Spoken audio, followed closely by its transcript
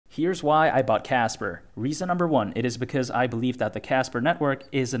Here's why I bought Casper. Reason number one, it is because I believe that the Casper network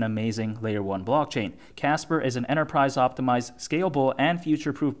is an amazing layer 1 blockchain. Casper is an enterprise optimized, scalable, and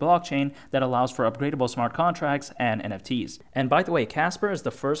future-proof blockchain that allows for upgradable smart contracts and NFTs. And by the way, Casper is the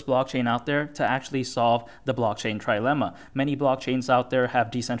first blockchain out there to actually solve the blockchain trilemma. Many blockchains out there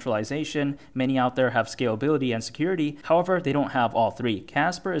have decentralization, many out there have scalability and security. However, they don't have all three.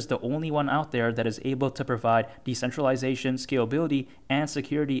 Casper is the only one out there that is able to provide decentralization, scalability, and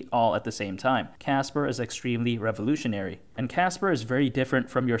security all at the same time. Casper is extremely revolutionary. And Casper is very different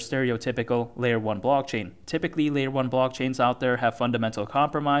from your stereotypical layer 1 blockchain. Typically, layer 1 blockchains out there have fundamental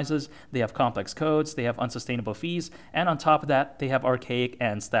compromises, they have complex codes, they have unsustainable fees, and on top of that, they have archaic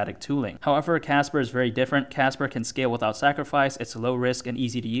and static tooling. However, Casper is very different. Casper can scale without sacrifice, it's low risk and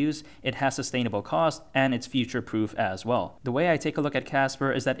easy to use, it has sustainable cost, and it's future-proof as well. The way I take a look at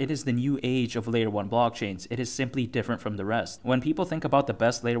Casper is that it is the new age of layer 1 blockchains. It is simply different from the rest. When people think about the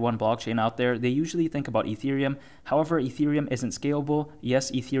best layer 1 blockchain out there, they usually think about Ethereum. However, Ethereum isn't scalable.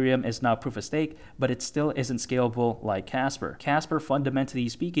 Yes, Ethereum is now proof of stake, but it still isn't scalable like Casper. Casper, fundamentally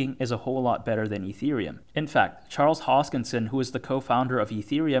speaking, is a whole lot better than Ethereum. In fact, Charles Hoskinson, who is the co-founder of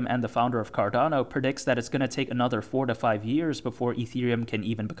Ethereum and the founder of Cardano, predicts that it's going to take another 4 to 5 years before Ethereum can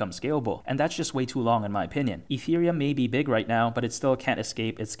even become scalable. And that's just way too long in my opinion. Ethereum may be big right now, but it still can't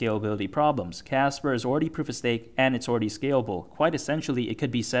escape its scalability problems. Casper is already proof of stake and it's already scalable. Quite essentially, it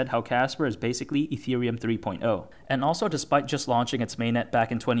could be said how Casper is basically Ethereum 3.0. And also, despite just launching its mainnet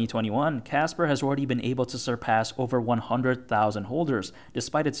back in 2021, Casper has already been able to surpass over 100,000 holders.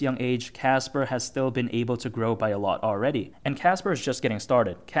 Despite its young age, Casper has still been able to grow by a lot already. And Casper is just getting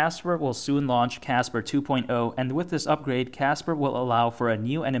started. Casper will soon launch Casper 2.0, and with this upgrade, Casper will allow for a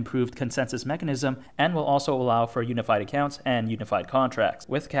new and improved consensus mechanism and will also allow for unified accounts and unified contracts.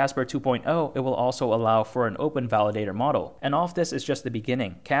 With Casper 2.0, it will also allow for an open validator model. And all of this is just the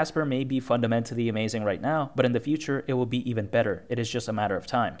beginning. Casper may be fundamentally amazing right now, but in the future, it will be even better. It is just a matter of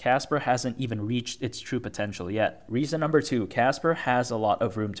time. Casper hasn't even reached its true potential yet. Reason number two, Casper has a lot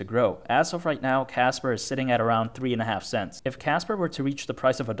of room to grow. As of right now, Casper is sitting at around 3.5 cents. If Casper were to reach the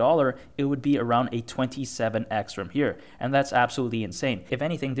price of $1, it would be around a 27x from here. And that's absolutely insane. If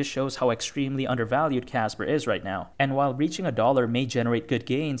anything, this shows how extremely undervalued Casper is right now. And while reaching $1 may generate good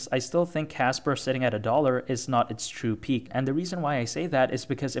gains, I still think Casper sitting at $1 is not its true peak. And the reason why I say that is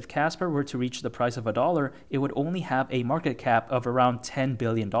because if Casper were to reach the price of $1, it would only have a market cap of around $10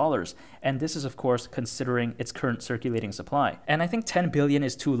 billion. And this is of course considering its current circulating supply. And I think 10 billion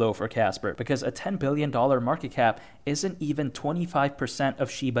is too low for Casper because a $10 billion market cap isn't even 25%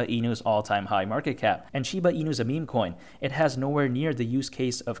 of Shiba Inu's all-time high market cap. And Shiba Inu is a meme coin. It has nowhere near the use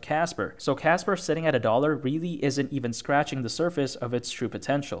case of Casper. So Casper sitting at $1 really isn't even scratching the surface of its true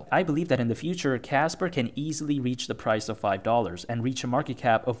potential. I believe that in the future, Casper can easily reach the price of $5 and reach a market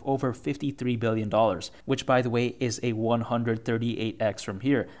cap of over $53 billion, which by the way is a 138x from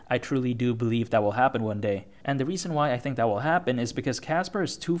here. I truly do believe that will happen one day. And the reason why I think that will happen is because Casper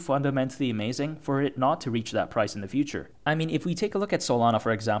is too fundamentally amazing for it not to reach that price in the future. I mean, if we take a look at Solana,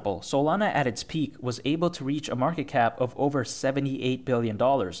 for example, Solana at its peak was able to reach a market cap of over $78 billion,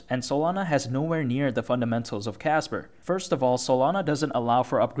 and Solana has nowhere near the fundamentals of Casper. First of all, Solana doesn't allow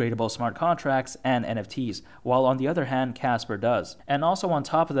for upgradable smart contracts and NFTs, while on the other hand, Casper does. And also on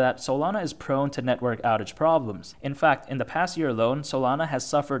top of that, Solana is prone to network outage problems. In fact, in the past year alone, Solana has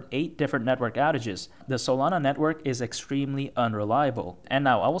suffered 8 different network outages. The Solana network is extremely unreliable. And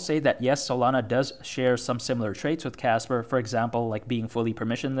now I will say that yes, Solana does share some similar traits with Casper, for example, like being fully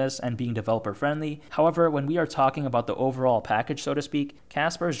permissionless and being developer friendly. However, when we are talking about the overall package, so to speak,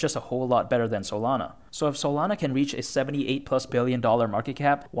 Casper is just a whole lot better than Solana. So if Solana can reach a $78+ billion market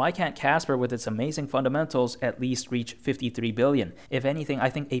cap, why can't Casper with its amazing fundamentals at least reach $53 billion? If anything, I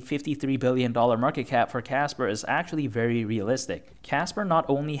think a $53 billion market cap for Casper is actually very realistic. Casper not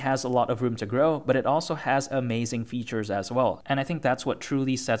only has a lot of room to grow, but it also has amazing features as well. And I think that's what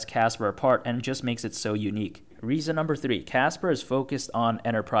truly sets Casper apart and just makes it so unique. Reason number three, Casper is focused on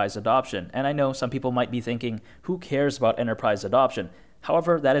enterprise adoption. And I know some people might be thinking, who cares about enterprise adoption?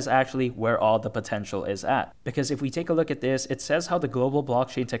 However, that is actually where all the potential is at. Because if we take a look at this, it says how the global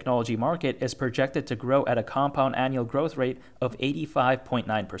blockchain technology market is projected to grow at a compound annual growth rate of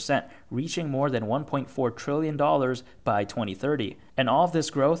 85.9%, reaching more than $1.4 trillion by 2030. And all of this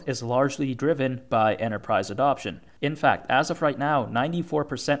growth is largely driven by enterprise adoption. In fact, as of right now,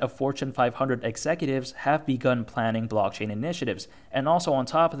 94% of Fortune 500 executives have begun planning blockchain initiatives. And also on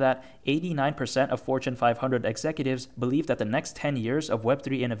top of that, 89% of Fortune 500 executives believe that the next 10 years of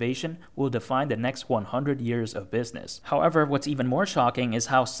Web3 innovation will define the next 100 years of business. However, what's even more shocking is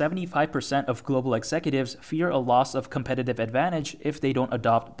how 75% of global executives fear a loss of competitive advantage if they don't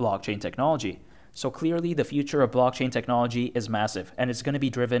adopt blockchain technology. So clearly the future of blockchain technology is massive, and it's going to be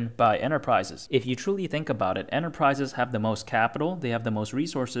driven by enterprises. If you truly think about it, enterprises have the most capital, they have the most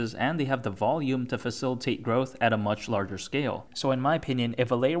resources, and they have the volume to facilitate growth at a much larger scale. So in my opinion,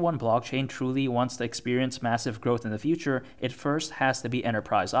 if a layer 1 blockchain truly wants to experience massive growth in the future, it first has to be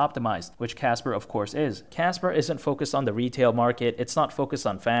enterprise optimized, which Casper of course is. Casper isn't focused on the retail market, it's not focused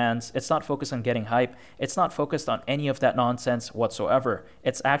on fans, it's not focused on getting hype, it's not focused on any of that nonsense whatsoever.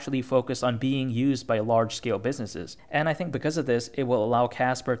 It's actually focused on being used by large-scale businesses. And I think because of this, it will allow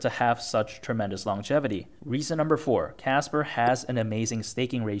Casper to have such tremendous longevity. Reason number 4, Casper has an amazing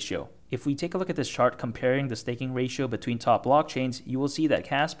staking ratio. If we take a look at this chart comparing the staking ratio between top blockchains, you will see that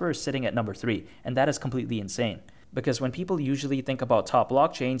Casper is sitting at number 3, and that is completely insane. Because when people usually think about top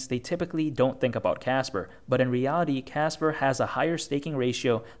blockchains, they typically don't think about Casper. But in reality, Casper has a higher staking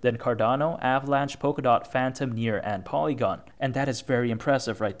ratio than Cardano, Avalanche, Polkadot, Phantom, Near, and Polygon. And that is very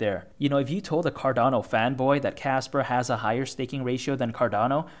impressive right there. You know, if you told a Cardano fanboy that Casper has a higher staking ratio than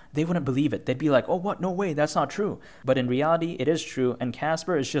Cardano, they wouldn't believe it. They'd be like, oh, what? No way, that's not true. But in reality, it is true, and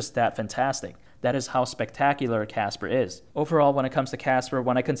Casper is just that fantastic. That is how spectacular Casper is. Overall, when it comes to Casper,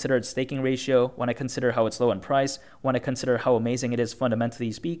 when I consider its staking ratio, when I consider how it's low in price, when I consider how amazing it is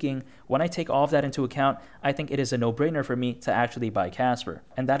fundamentally speaking, when I take all of that into account, I think it is a no-brainer for me to actually buy Casper.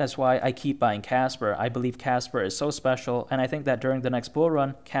 And that is why I keep buying Casper. I believe Casper is so special, and I think that during the next bull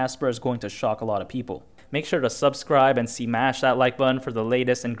run, Casper is going to shock a lot of people. Make sure to subscribe and smash that like button for the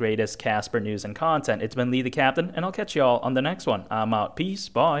latest and greatest Casper news and content. It's been Lee the Captain, and I'll catch y'all on the next one. I'm out. Peace.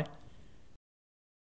 Bye.